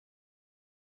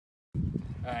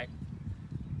Alright.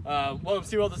 Welcome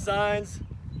to SeaWorld Designs.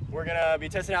 We're gonna be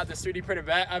testing out this 3D printed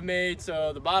bat I've made.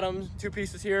 So the bottom two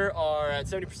pieces here are at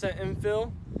 70%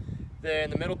 infill.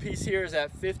 Then the middle piece here is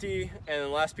at 50, and the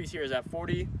last piece here is at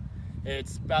 40.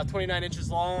 It's about 29 inches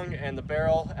long, and the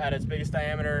barrel at its biggest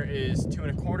diameter is 2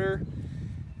 1/4.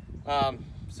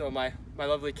 So my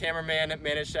lovely cameraman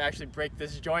managed to actually break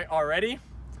this joint already.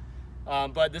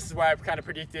 But this is where I kind of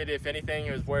predicted, if anything,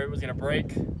 it was where it was gonna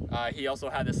break. He also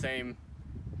had the same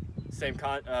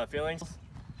feelings.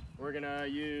 We're gonna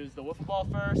use the wiffle ball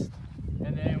first,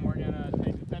 and then we're gonna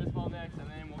take the tennis ball next, and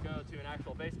then we'll go to an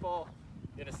actual baseball.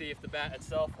 Gonna see if the bat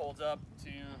itself holds up to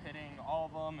hitting all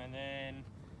of them, and then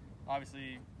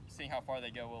obviously seeing how far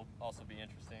they go will also be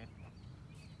interesting.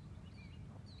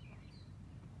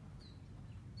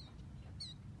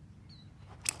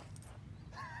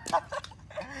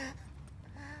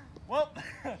 Well,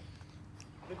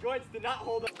 the joints did not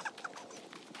hold up.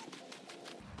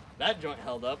 That joint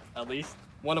held up, at least.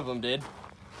 One of them did.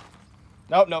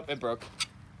 Nope, it broke.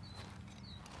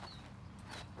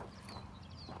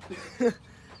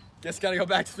 Guess gotta go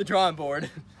back to the drawing board.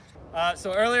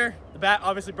 So earlier, the bat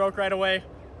obviously broke right away.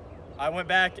 I went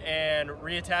back and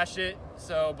reattached it.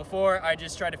 So before, I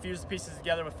just tried to fuse the pieces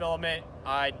together with filament.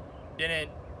 I didn't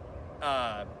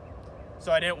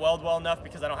weld well enough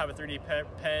because I don't have a 3D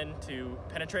pen to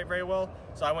penetrate very well.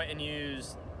 So I went and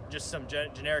used just some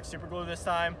generic super glue this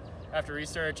time. After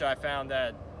research, I found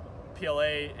that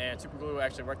PLA and super glue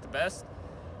actually work the best.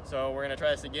 So we're gonna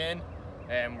try this again,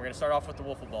 and we're gonna start off with the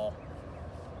wiffle ball.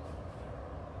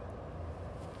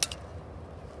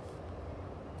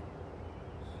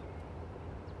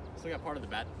 Still got part of the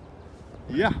bat.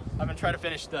 Yeah. I'm gonna try to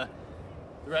finish the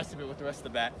rest of it with the rest of the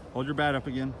bat. Hold your bat up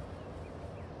again.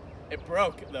 It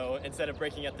broke though, instead of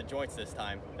breaking at the joints this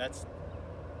time. That's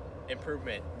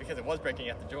improvement, because it was breaking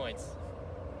at the joints.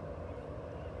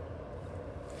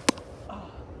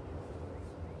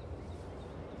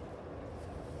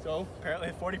 So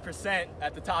apparently 40%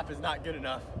 at the top is not good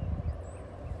enough.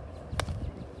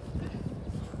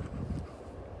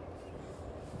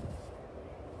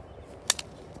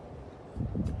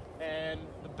 And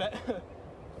the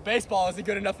baseball isn't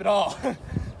good enough at all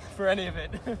for any of it.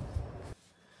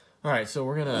 All right, so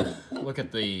we're gonna look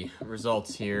at the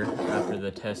results here after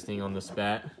the testing on this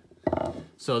bat.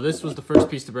 So this was the first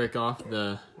piece to break off,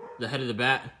 the head of the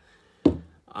bat.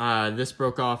 This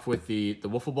broke off with the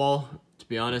wiffle ball. To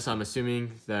be honest, I'm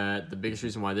assuming that the biggest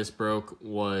reason why this broke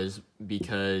was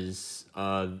because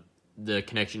the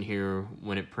connection here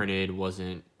when it printed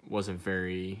wasn't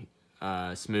very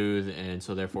smooth, and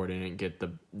so therefore it didn't get the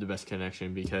best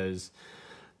connection, because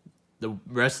the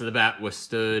rest of the bat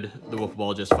withstood the wiffle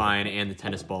ball just fine and the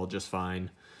tennis ball just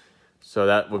fine. So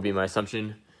that would be my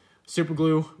assumption. Super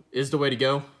glue is the way to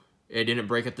go. It didn't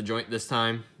break at the joint this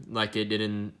time like it did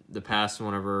in the past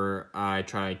whenever I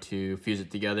tried to fuse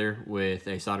it together with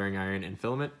a soldering iron and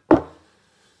filament.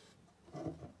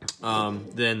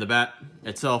 Then the bat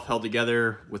itself held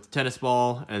together with the tennis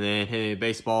ball, and then hitting a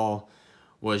baseball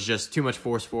was just too much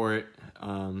force for it,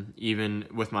 even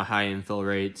with my high infill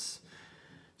rates.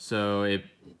 So it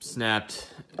snapped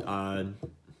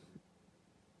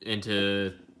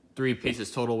into 3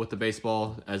 pieces total with the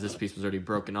baseball, as this piece was already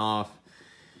broken off.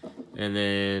 And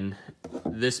then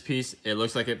this piece, it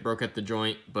looks like it broke at the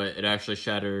joint, but it actually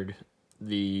shattered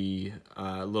the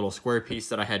little square piece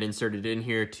that I had inserted in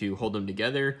here to hold them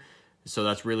together. So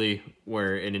that's really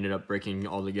where it ended up breaking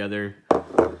all together.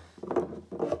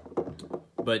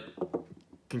 But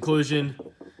conclusion,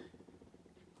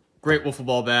 great wiffle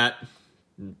ball bat,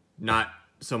 not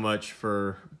so much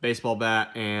for baseball bat,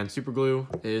 and super glue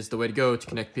is the way to go to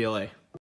connect PLA.